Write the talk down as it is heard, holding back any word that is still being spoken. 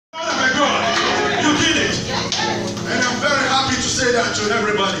My God, you did it. And I'm very happy to say that to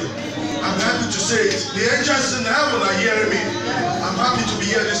everybody. I'm happy to say it. The angels in heaven are hearing me. I'm happy to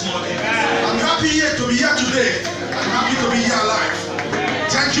be here this morning. I'm happy to be here today. I'm happy to be here alive.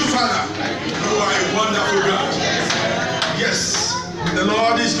 Thank you, Father. You are a wonderful God. Yes, the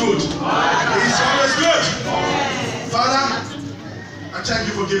Lord is good. He's always good. Father, I thank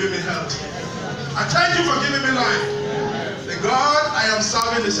you for giving me health. I thank you for giving me life. The God I am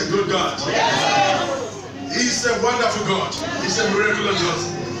serving is a good God. He's a wonderful God. He's a miraculous God.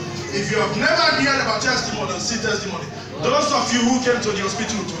 If you have never heard about testimony, see testimony. Those of you who came to the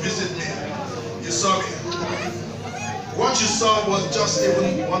hospital to visit me, you saw me. What you saw was just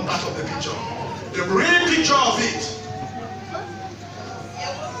even one part of the picture. The real picture of it,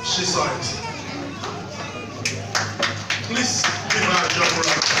 she saw it. Please give her a job for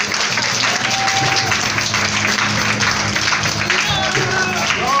her.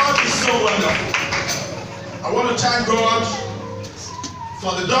 God is so wonderful. I want to thank God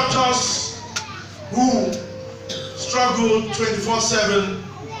for the doctors who struggled 24/7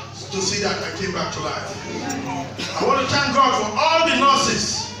 to see that I came back to life. I want to thank God for all the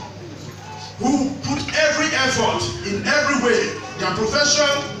nurses who put every effort in every way, their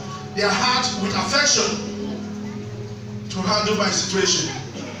profession, their heart with affection to handle my situation.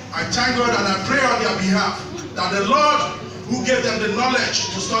 I thank God and I pray on their behalf that the Lord who gave them the knowledge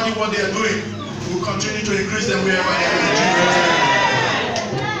to study what they are doing will continue to increase them wherever they are.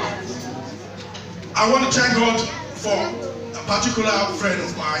 I want to thank God for a particular friend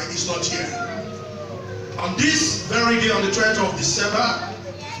of mine. He's not here. On this very day, on the 20th of December,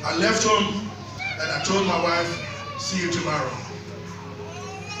 I left home and I told my wife, see you tomorrow.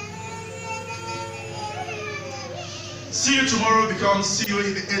 See you tomorrow becomes see you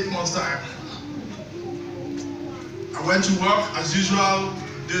in the 8 months time. I went to work as usual,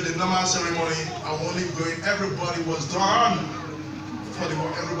 did the normal ceremony. I was only going, everybody was done for the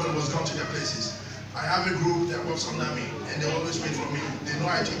work, everybody was gone to their places. I have a group that works under me and they always wait for me. They know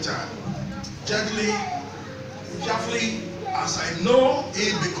I take time. Gently, carefully, as I know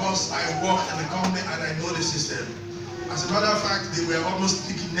it because I work in the company and I know the system. As a matter of fact, they were almost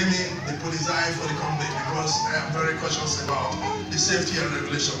naming the police eye for the company because I am very cautious about the safety and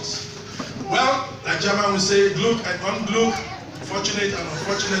regulations. Well, like German would say, look and unglook. Fortunate and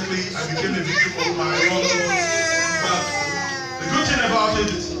unfortunately, I became a victim of my own. But the good thing about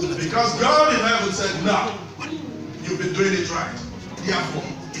it is because God in heaven said, no, you've been doing it right. Therefore,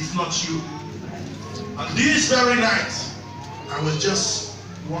 it's not you. On this very night, I was just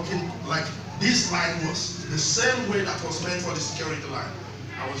walking like this line was the same way that was meant for the security line.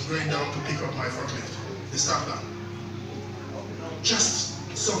 I was going down to pick up my forklift, the stapler. Just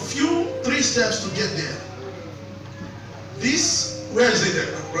some few 3 steps to get there. This, where is it,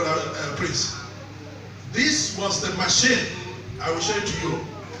 brother Prince? This was the machine. I will show it to you.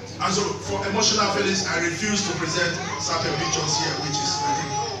 And so for emotional feelings, I refuse to present certain pictures here, which is, I think,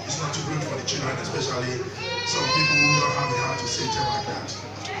 it's not too good for the children, especially some people who don't have the heart to say things like that.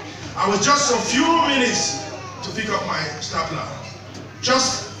 I was just a few minutes to pick up my stapler.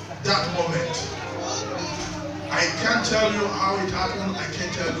 Just that moment. I can't tell you how it happened. I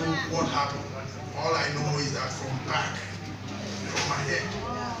can't tell you what happened. All I know is that from back, from my head,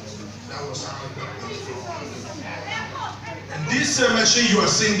 that was how it got from. And this machine you are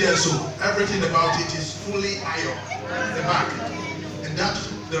seeing there, so everything about it is fully iron in the back. And that,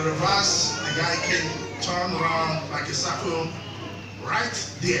 the reverse, the guy came, turned around like a circle,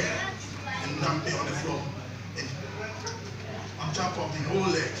 right there, and knocked me on the floor. And on top of the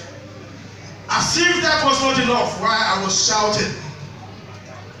whole leg. As if that was not enough, while I was shouting.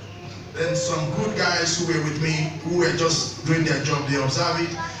 Then some good guys who were with me, who were just doing their job, they observed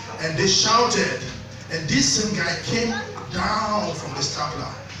it, and they shouted. And this same guy came down from the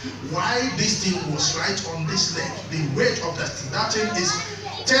stapler. Why this thing was right on this leg, the weight of that thing is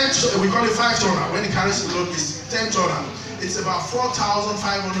 10, we call it 5 tonner. When it carries the load, it's 10 tonner. It's about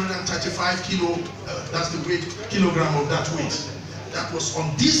 4,535 kilo, that's the weight, kilogram of that weight. That was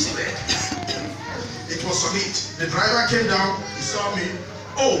on this leg. It was on it. The driver came down, he saw me,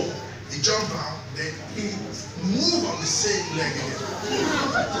 oh, he jumped down, then he moved on the same leg again.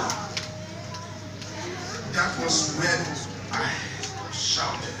 That was when I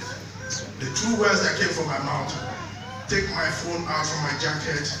shouted. The 2 words that came from my mouth, take my phone out from my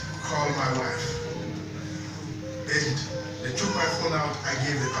jacket, call my wife. And they took my phone out, I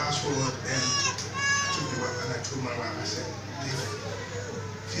gave the password and took the wife, and I told my wife, I said, David,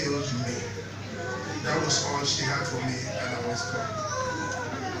 killed me. That was all she had for me, and I was gone.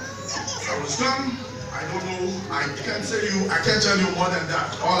 I was gone, I don't know. I can't tell you more than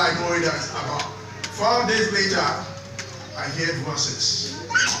that. All I know is that about 4 days later, I heard voices.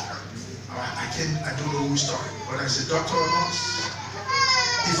 I don't know who's talking, but I said, doctor or nurse.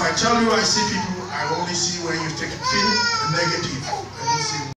 If I tell you I see people, I only see when you take a pill negative. I don't see